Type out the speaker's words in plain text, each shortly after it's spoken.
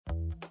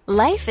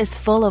Life is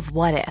full of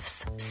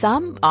what-ifs.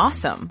 Some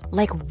awesome,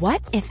 like what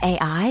if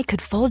AI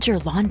could fold your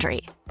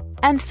laundry?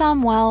 And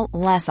some, well,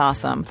 less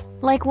awesome,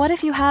 like what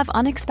if you have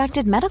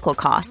unexpected medical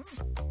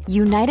costs?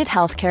 United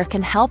Healthcare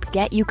can help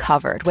get you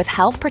covered with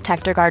Health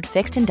Protector Guard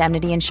fixed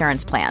indemnity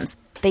insurance plans.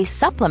 They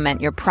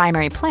supplement your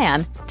primary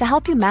plan to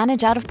help you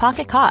manage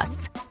out-of-pocket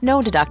costs.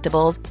 No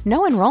deductibles,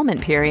 no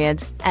enrollment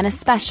periods, and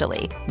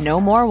especially no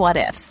more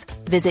what-ifs.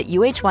 Visit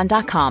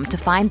UH1.com to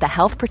find the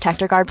Health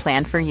Protector Guard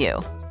plan for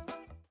you.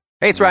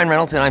 Hey, it's Ryan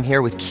Reynolds, and I'm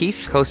here with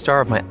Keith,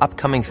 co-star of my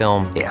upcoming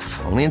film,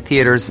 If, only in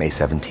theaters May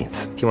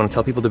 17th. Do you want to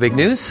tell people the big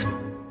news?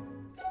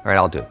 All right,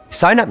 I'll do it.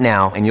 Sign up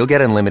now and you'll get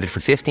unlimited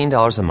for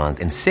 $15 a month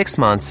and 6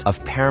 months of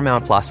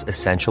Paramount Plus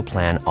Essential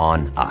Plan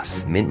on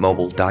us.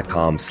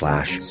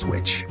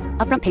 MintMobile.com/switch.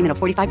 Upfront payment of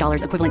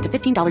 $45 equivalent to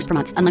 $15 per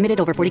month. Unlimited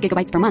over 40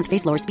 gigabytes per month.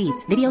 Face lower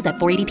speeds. Videos at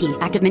 480p.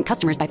 Active Mint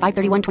customers by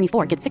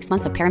 531.24 get 6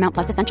 months of Paramount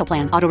Plus Essential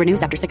Plan. Auto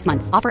renews after 6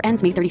 months. Offer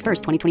ends May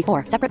 31st,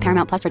 2024. Separate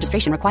Paramount Plus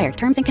registration required.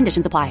 Terms and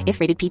conditions apply if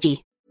rated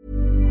PG.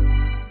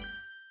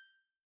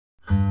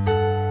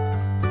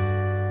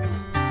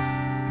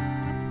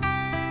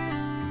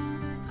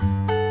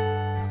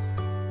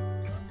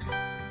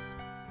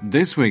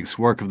 This week's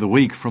Work of the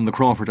Week from the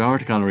Crawford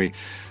Art Gallery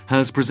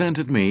has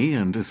presented me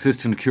and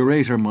assistant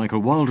curator Michael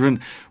Waldron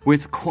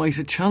with quite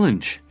a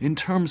challenge in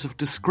terms of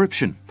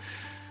description.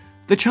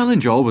 The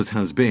challenge always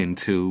has been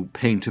to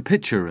paint a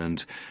picture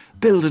and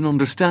build an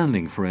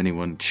understanding for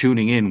anyone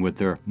tuning in with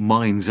their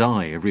mind's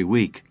eye every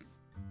week.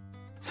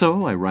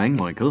 So I rang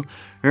Michael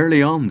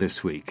early on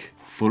this week,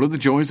 full of the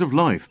joys of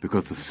life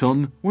because the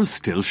sun was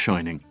still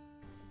shining.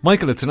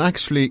 Michael, it's an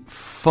actually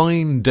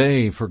fine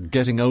day for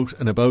getting out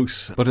and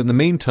about, but in the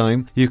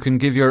meantime, you can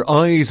give your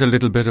eyes a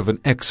little bit of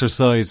an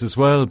exercise as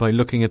well by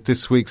looking at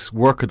this week's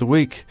Work of the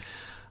Week.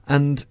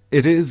 And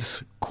it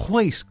is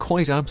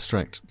quite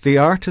abstract. The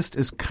artist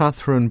is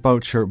Katherine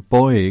Boucher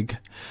Beug,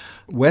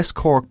 West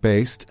Cork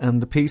based,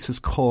 and the piece is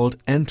called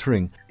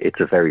Entering. It's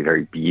a very,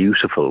 very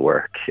beautiful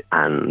work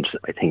and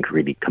I think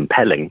really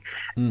compelling.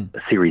 A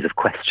series of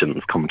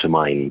questions come to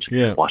mind.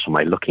 Yeah. What am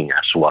I looking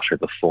at? What are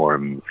the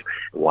forms?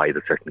 Why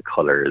the certain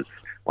colours?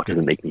 What does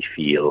it make me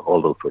feel? All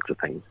those sorts of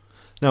things.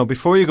 Now,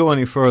 before you go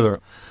any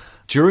further,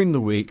 during the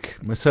week,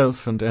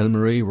 myself and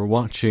Elle-Marie were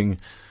watching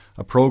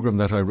a programme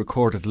that I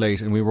recorded late,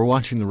 and we were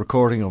watching the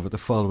recording of it the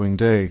following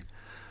day.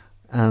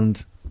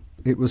 And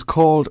it was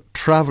called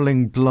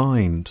Travelling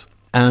Blind.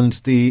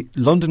 And the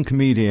London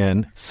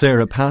comedian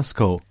Sarah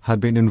Pascoe had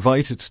been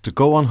invited to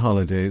go on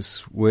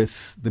holidays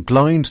with the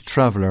blind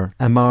traveller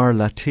Amar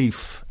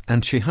Latif,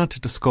 and she had to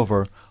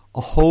discover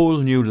a whole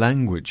new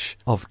language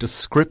of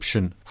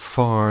description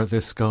for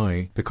this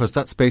guy, because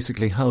that's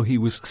basically how he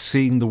was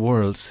seeing the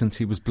world since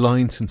he was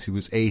blind, since he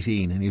was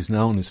 18, and he was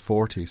now in his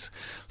 40s.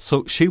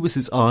 So she was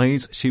his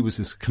eyes, she was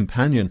his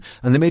companion,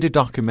 and they made a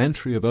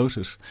documentary about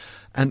it.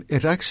 And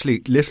it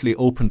actually literally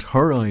opened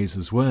her eyes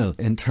as well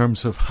in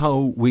terms of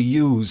how we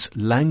use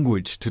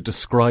language to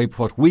describe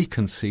what we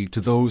can see to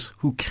those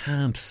who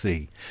can't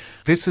see.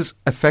 This is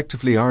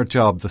effectively our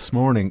job this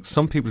morning.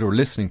 Some people who are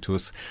listening to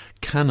us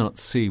cannot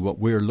see what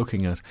we're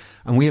looking at,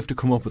 and we have to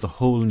come up with a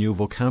whole new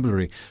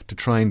vocabulary to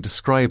try and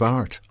describe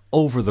art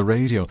over the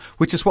radio,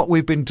 which is what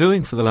we've been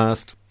doing for the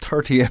last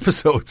 30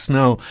 episodes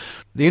now.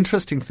 The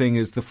interesting thing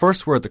is the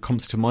first word that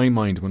comes to my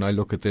mind when I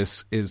look at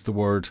this is the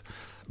word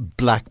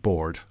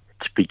blackboard.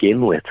 To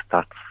begin with,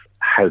 that's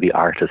how the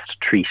artist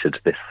treated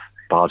this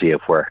body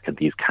of work and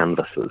these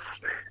canvases.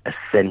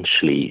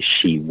 Essentially,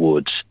 she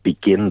would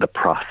begin the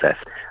process,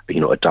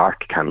 a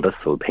dark canvas,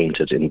 so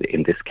painted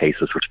in this case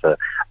was sort of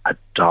a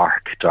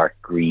dark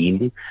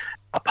green.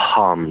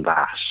 Upon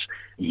that,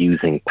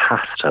 using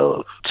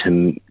pastels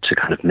to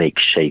kind of make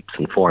shapes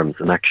and forms.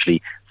 And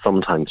actually,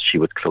 sometimes she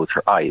would close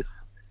her eyes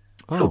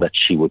so that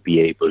she would be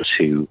able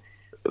to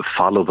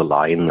follow the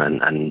line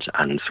and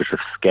sort of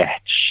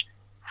sketch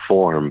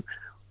form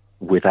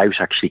without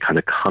actually kind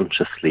of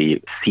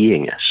consciously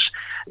seeing it.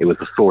 It was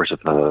a sort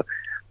of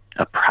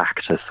a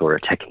practice or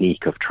a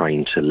technique of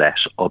trying to let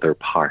other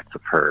parts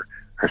of her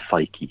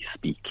psyche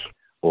speak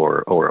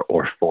or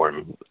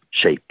form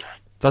shapes.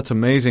 That's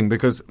amazing,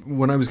 because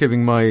when I was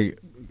giving my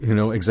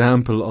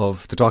example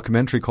of the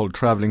documentary called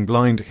Travelling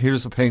Blind,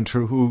 here's a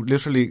painter who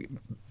literally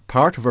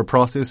part of her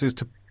process is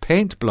to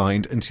paint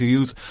blind and to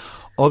use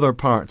other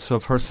parts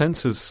of her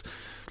senses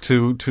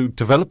to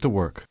develop the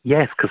work.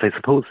 Yes, because I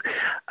suppose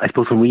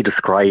when we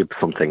describe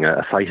something,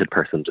 a sighted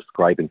person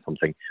describing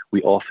something,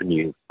 we often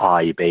use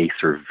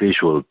eye-based or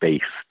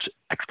visual-based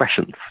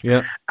expressions.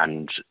 Yeah.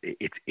 And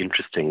it's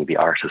interesting, the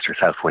artist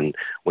herself, when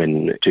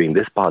doing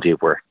this body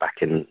of work back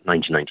in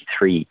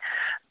 1993,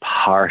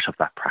 part of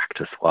that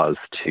practice was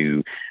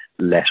to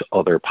let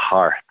other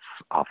parts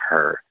of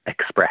her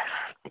express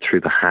through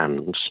the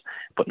hand,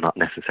 but not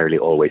necessarily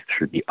always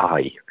through the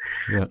eye.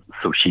 Yeah.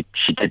 So she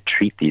did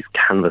treat these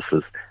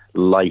canvases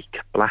like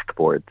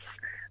blackboards,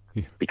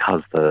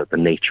 because the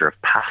nature of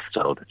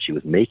pastel that she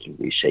was making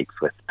these shapes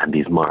with and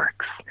these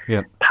marks,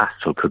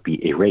 pastel could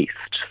be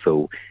erased.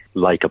 So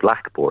like a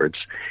blackboard,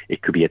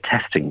 it could be a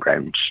testing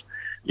ground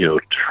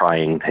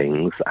trying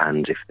things,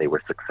 and if they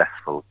were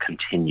successful,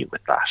 continue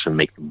with that and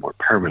make them more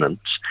permanent,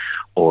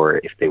 or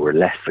if they were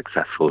less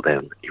successful,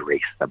 then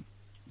erase them.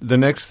 The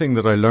next thing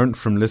that I learned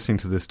from listening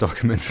to this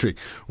documentary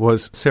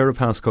was Sarah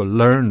Pascoe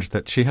learned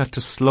that she had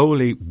to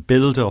slowly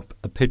build up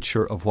a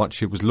picture of what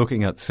she was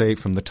looking at, say,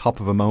 from the top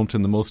of a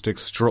mountain, the most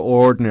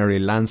extraordinary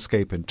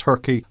landscape in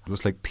Turkey. It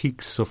was like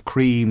peaks of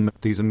cream,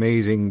 these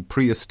amazing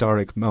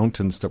prehistoric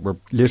mountains that were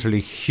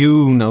literally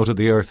hewn out of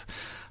the earth.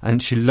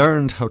 And she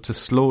learned how to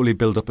slowly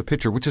build up a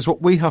picture, which is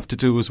what we have to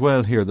do as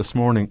well here this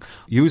morning,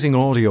 using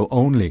audio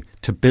only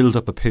to build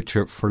up a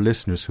picture for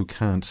listeners who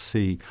can't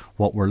see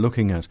what we're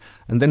looking at.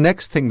 And the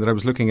next thing that I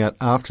was looking at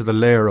after the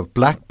layer of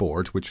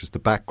blackboard, which was the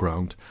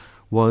background,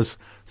 was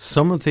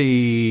some of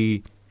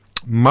the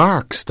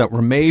marks that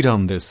were made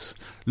on this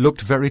looked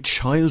very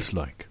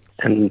childlike.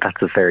 And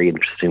that's a very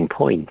interesting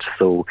point.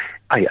 So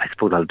I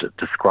suppose I'll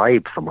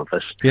describe some of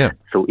it. Yeah.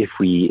 So if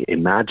we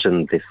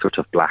imagine this sort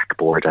of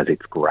blackboard as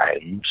its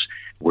ground,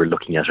 we're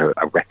looking at a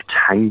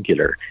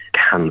rectangular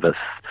canvas,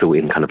 so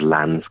in kind of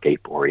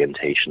landscape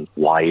orientation,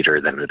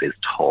 wider than it is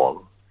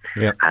tall.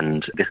 Yeah.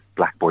 And this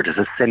blackboard is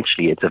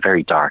essentially, it's a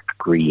very dark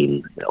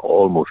green,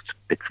 almost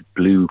it's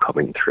blue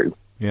coming through.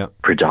 Yeah.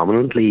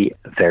 Predominantly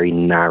very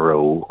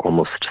narrow,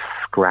 almost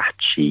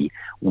scratchy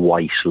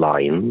white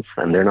lines,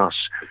 and they're not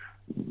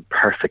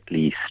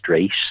perfectly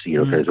straight,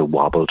 there's a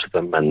wobble to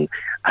them,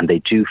 and they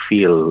do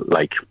feel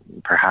like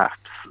perhaps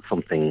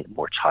something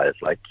more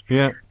childlike.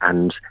 Yeah.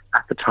 And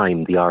at the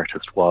time, the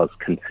artist was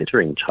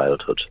considering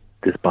childhood.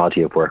 This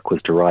body of work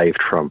was derived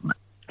from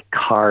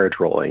car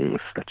drawings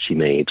that she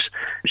made.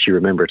 She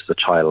remembered as a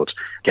child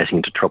getting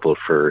into trouble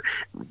for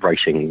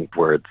writing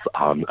words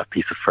on a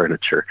piece of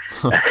furniture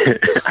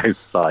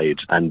outside,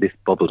 and this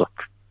bubbled up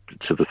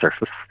to the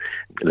surface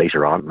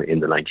later on in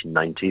the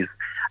 1990s.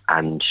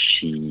 And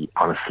she,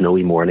 on a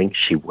snowy morning,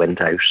 she went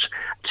out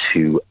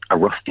to a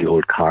rusty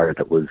old car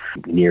that was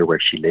near where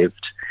she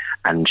lived,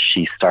 and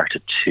she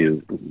started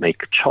to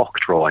make chalk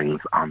drawings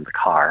on the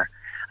car,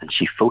 and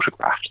she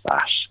photographed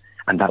that.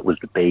 And that was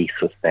the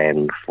basis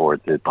then for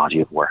the body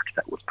of work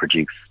that was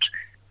produced.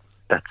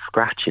 That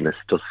scratchiness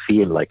does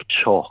feel like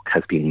chalk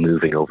has been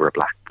moving over a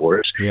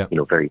blackboard,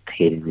 very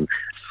thin,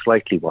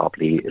 slightly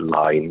wobbly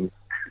lines.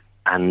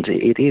 And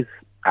it is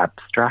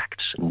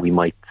abstract. We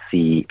might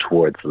see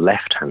towards the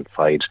left-hand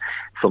side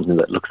something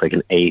that looks like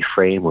an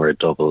A-frame or a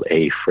double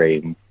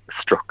A-frame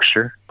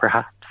structure,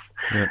 perhaps.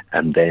 Yeah.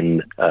 And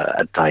then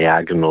a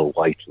diagonal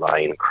white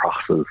line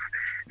crosses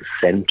the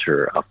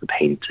centre of the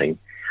painting.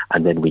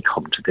 And then we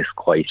come to this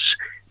quite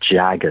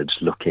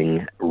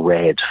jagged-looking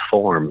red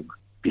form.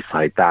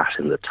 Beside that,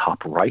 in the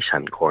top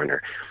right-hand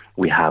corner,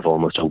 we have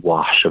almost a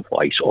wash of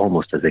white,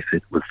 almost as if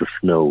it was the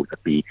snow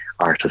that the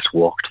artist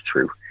walked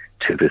through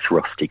to this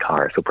rusty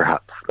car. So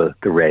perhaps the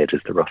red is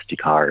the rusty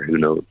car, who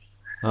knows?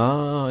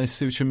 Ah, I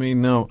see what you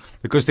mean now.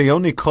 Because the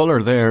only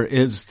colour there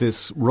is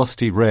this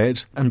rusty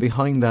red, and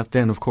behind that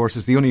then, of course,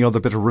 is the only other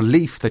bit of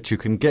relief that you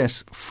can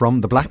get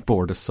from the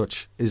blackboard as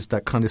such, is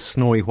that kind of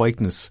snowy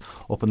whiteness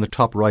up in the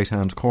top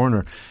right-hand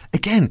corner.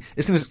 Again,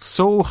 isn't it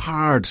so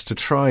hard to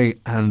try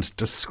and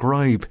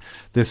describe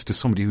this to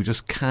somebody who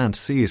just can't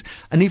see it?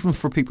 And even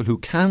for people who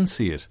can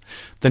see it,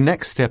 the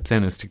next step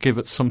then is to give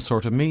it some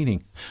sort of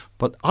meaning.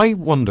 But I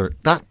wonder,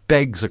 that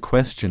begs a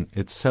question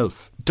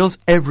itself. Does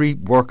every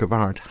work of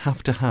art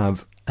have to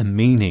have a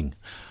meaning?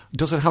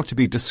 Does it have to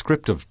be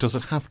descriptive? Does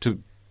it have to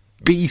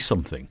be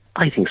something?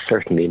 I think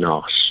certainly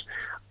not.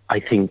 I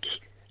think,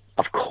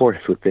 of course,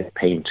 with this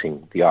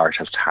painting, the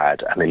artist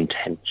had an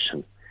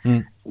intention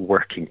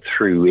working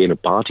through in a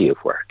body of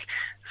work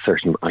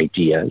certain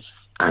ideas,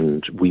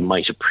 and we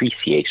might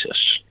appreciate it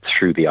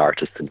through the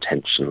artist's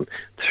intention,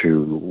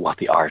 through what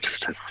the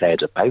artist has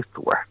said about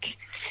the work.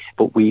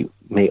 But we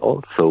may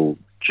also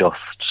just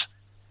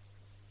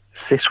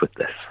sit with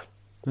this.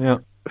 Yeah.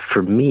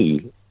 For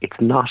me, it's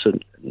not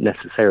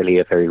necessarily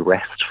a very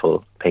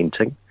restful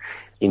painting.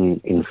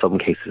 In some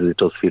cases, it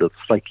does feel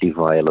slightly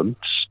violent.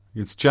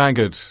 It's jagged.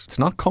 It's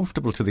not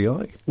comfortable to the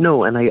eye.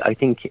 No, and I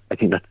think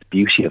that's the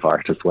beauty of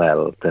art as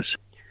well, that,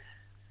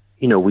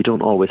 we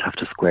don't always have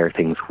to square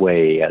things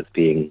away as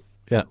being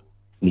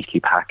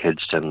neatly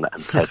packaged and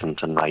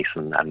pleasant and nice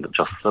and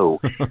just so.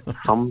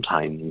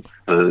 Sometimes,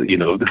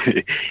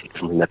 it's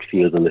something that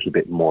feels a little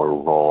bit more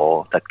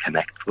raw, that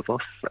connects with us,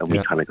 and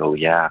we kind of go,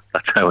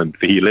 that's how I'm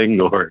feeling.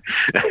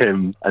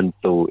 And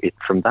so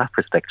from that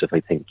perspective, I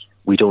think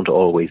we don't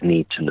always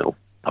need to know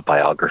a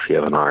biography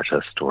of an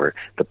artist or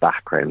the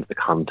background, the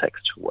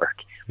context to work.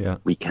 Yeah.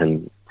 We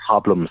can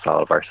problem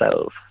solve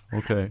ourselves.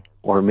 Okay.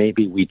 Or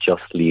maybe we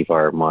just leave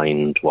our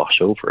mind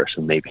wash over it,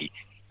 and maybe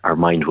our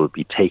mind will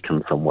be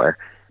taken somewhere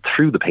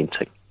through the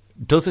painting.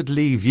 Does it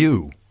leave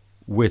you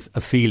with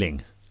a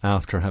feeling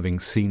after having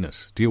seen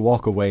it? Do you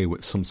walk away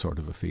with some sort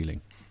of a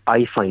feeling?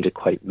 I find it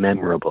quite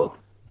memorable.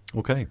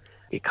 Okay.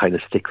 It kind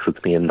of sticks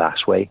with me in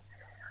that way.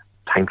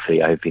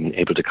 Thankfully, I've been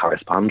able to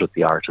correspond with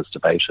the artist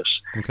about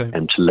it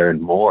and to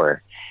learn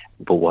more.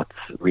 But what's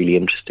really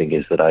interesting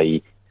is that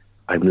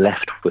I'm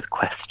left with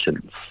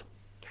questions.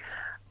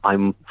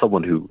 I'm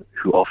someone who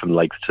often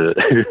likes to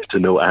to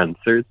know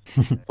answers,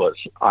 but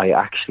I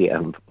actually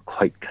am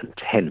quite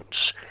content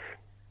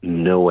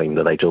knowing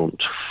that I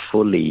don't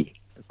fully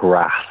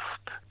grasp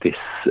this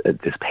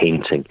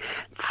painting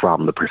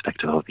from the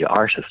perspective of the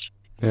artist.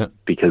 Yeah.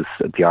 Because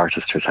the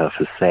artist herself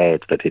has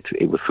said that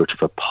it was sort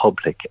of a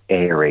public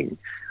airing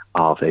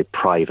of a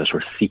private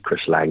or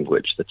secret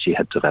language that she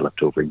had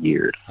developed over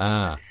years.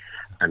 Ah.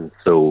 And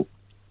so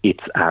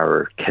it's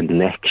our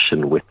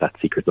connection with that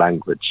secret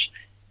language.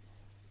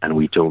 And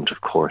we don't,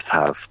 of course,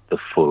 have the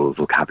full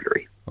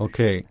vocabulary.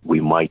 Okay. We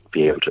might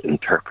be able to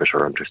interpret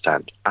or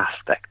understand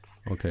aspects.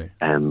 Okay.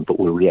 But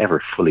will we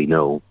ever fully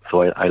know?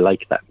 So I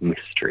like that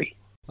mystery.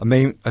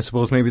 I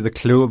suppose maybe the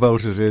clue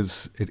about it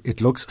is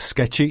it looks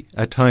sketchy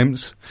at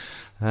times,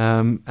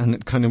 and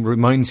it kind of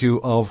reminds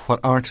you of what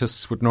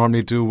artists would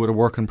normally do with a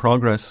work in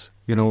progress.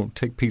 You know,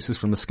 take pieces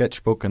from a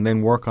sketchbook and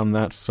then work on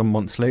that some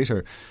months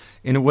later.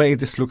 In a way,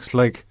 this looks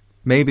like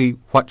maybe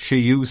what she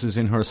uses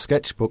in her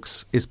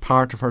sketchbooks is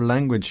part of her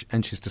language,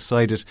 and she's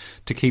decided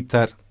to keep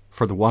that,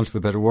 for the want of a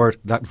better word,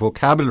 that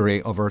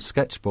vocabulary of her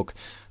sketchbook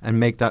and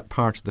make that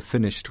part of the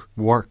finished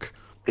work.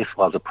 This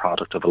was a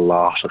product of a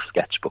lot of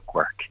sketchbook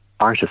work.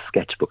 Artists'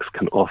 sketchbooks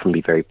can often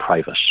be very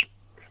private.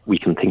 We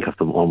can think of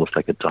them almost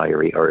like a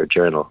diary or a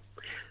journal.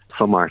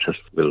 Some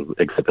artists will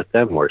exhibit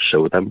them or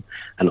show them,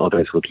 and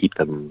others will keep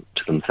them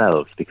to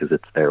themselves because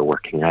it's their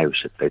working out,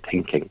 it's their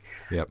thinking.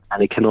 Yep.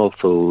 And it can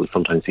also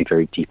sometimes be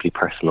very deeply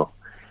personal,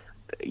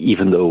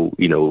 even though,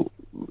 you know,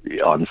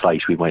 on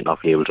site we might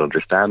not be able to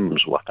understand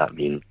what that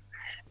means.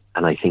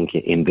 And I think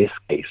in this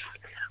case,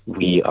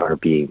 we are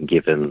being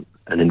given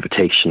an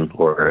invitation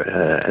or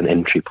an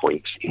entry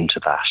point into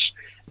that,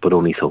 but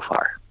only so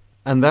far.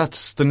 And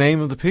that's the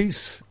name of the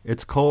piece.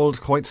 It's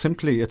called, quite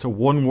simply, it's a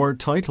one-word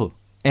title,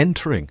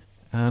 Entering.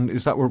 And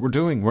is that what we're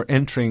doing? We're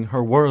entering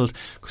her world.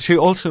 Because she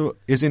also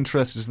is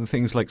interested in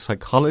things like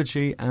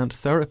psychology and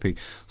therapy.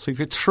 So if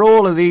you throw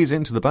all of these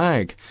into the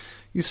bag,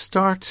 you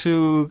start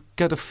to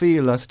get a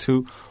feel as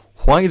to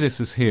why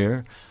this is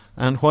here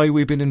and why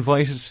we've been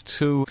invited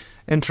to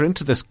enter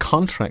into this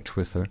contract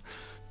with her,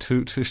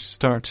 to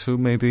start to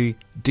maybe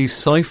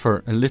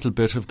decipher a little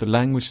bit of the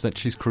language that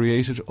she's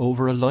created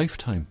over a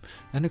lifetime.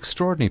 An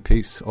extraordinary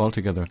piece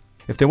altogether.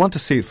 If they want to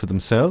see it for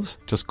themselves,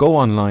 just go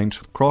online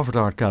to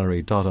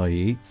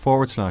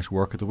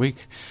crawfordartgallery.ie/work of the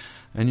week,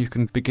 and you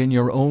can begin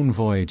your own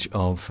voyage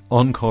of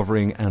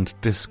uncovering and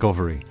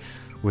discovery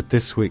with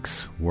this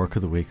week's Work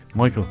of the Week.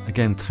 Michael,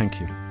 again, thank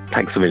you.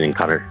 Thanks a million,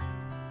 Connor.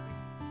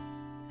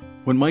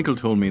 When Michael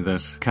told me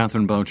that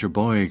Katherine Boucher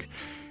Beug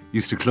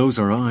used to close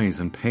her eyes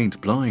and paint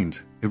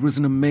blind, it was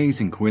an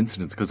amazing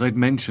coincidence because I'd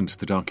mentioned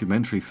the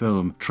documentary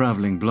film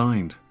Travelling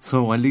Blind.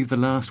 So I leave the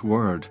last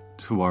word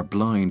to our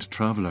blind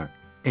traveller,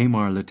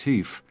 Amar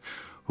Latif,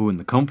 who in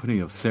the company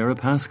of Sarah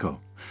Pascoe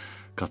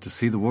got to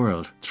see the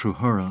world through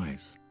her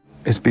eyes.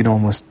 It's been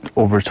almost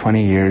over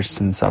 20 years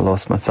since I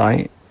lost my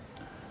sight.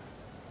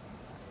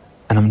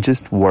 And I'm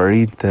just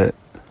worried that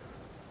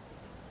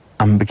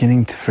I'm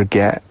beginning to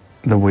forget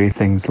the way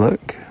things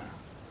look.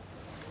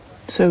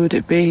 So would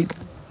it be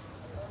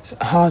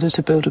harder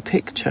to build a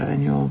picture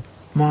in your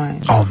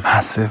mind? Oh,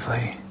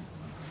 massively.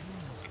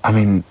 I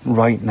mean,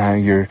 right now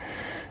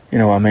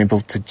I'm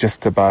able to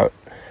just about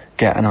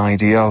get an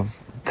idea of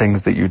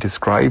things that you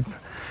describe.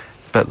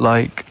 But,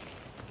 like,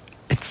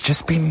 it's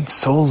just been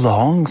so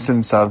long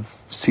since I've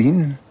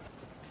seen.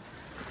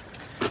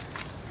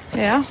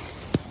 Yeah.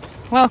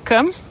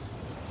 Welcome.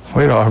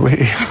 Where are we?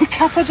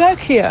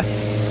 Cappadocia.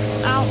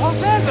 Our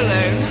hot air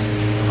balloon.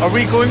 Are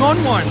we going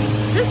on one?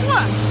 This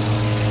one.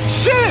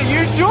 Shit,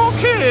 you're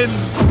joking!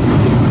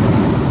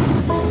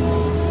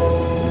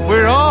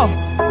 We're off!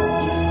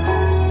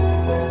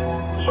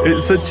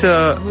 It's such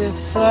a We're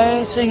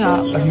floating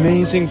up.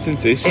 amazing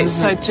sensation. It's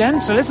so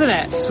gentle, isn't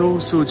it? so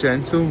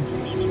gentle.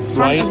 In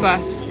front of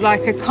us,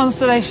 like a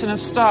constellation of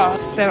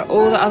stars, there are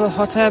all the other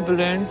hot air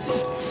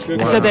balloons.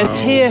 And so they're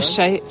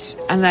tear-shaped,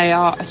 and they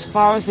are as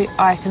far as the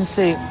eye can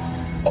see.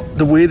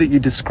 The way that you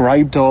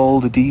described all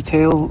the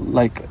detail,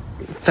 like,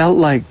 felt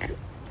like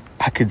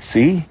I could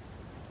see.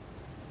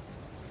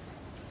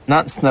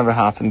 That's never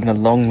happened in a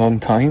long, long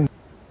time.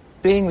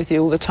 Being with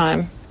you all the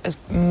time has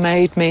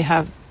made me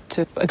have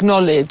to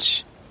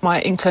acknowledge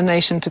my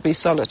inclination to be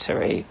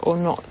solitary or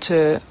not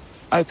to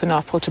open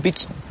up or to be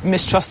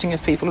mistrusting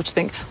of people or to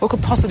think,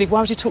 why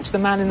would you talk to the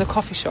man in the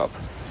coffee shop?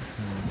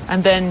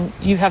 And then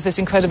you have this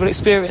incredible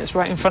experience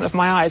right in front of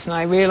my eyes and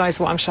I realise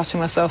what I'm shutting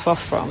myself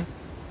off from.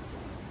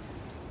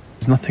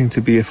 There's nothing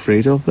to be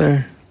afraid of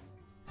there.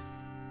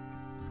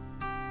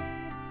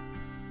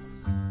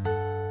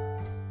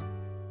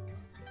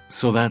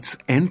 So that's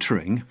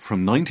Entering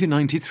from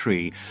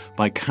 1993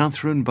 by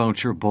Katherine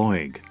Boucher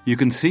Beug. You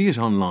can see it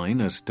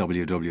online at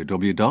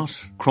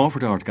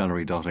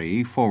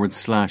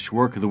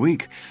www.crawfordartgallery.ie/work of the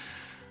week.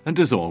 And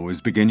as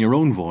always, begin your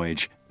own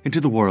voyage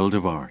into the world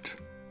of art.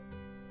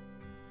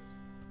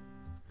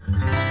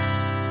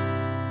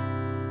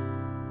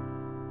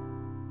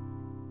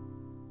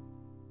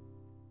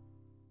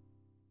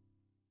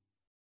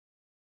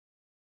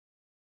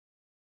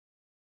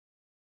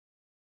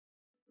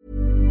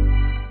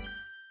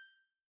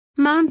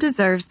 Mom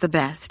deserves the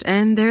best,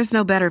 and there's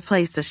no better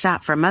place to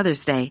shop for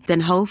Mother's Day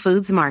than Whole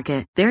Foods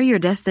Market. They're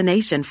your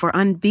destination for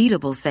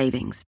unbeatable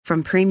savings,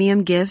 from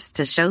premium gifts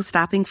to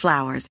show-stopping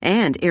flowers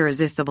and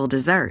irresistible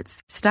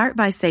desserts. Start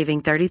by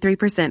saving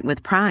 33%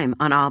 with Prime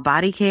on all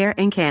body care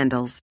and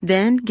candles.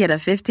 Then get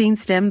a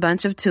 15-stem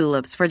bunch of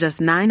tulips for just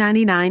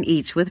 $9.99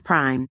 each with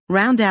Prime.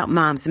 Round out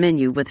Mom's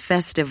menu with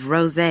festive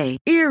rosé,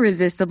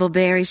 irresistible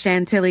berry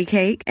chantilly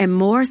cake, and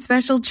more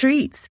special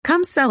treats.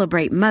 Come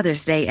celebrate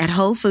Mother's Day at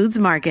Whole Foods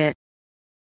Market.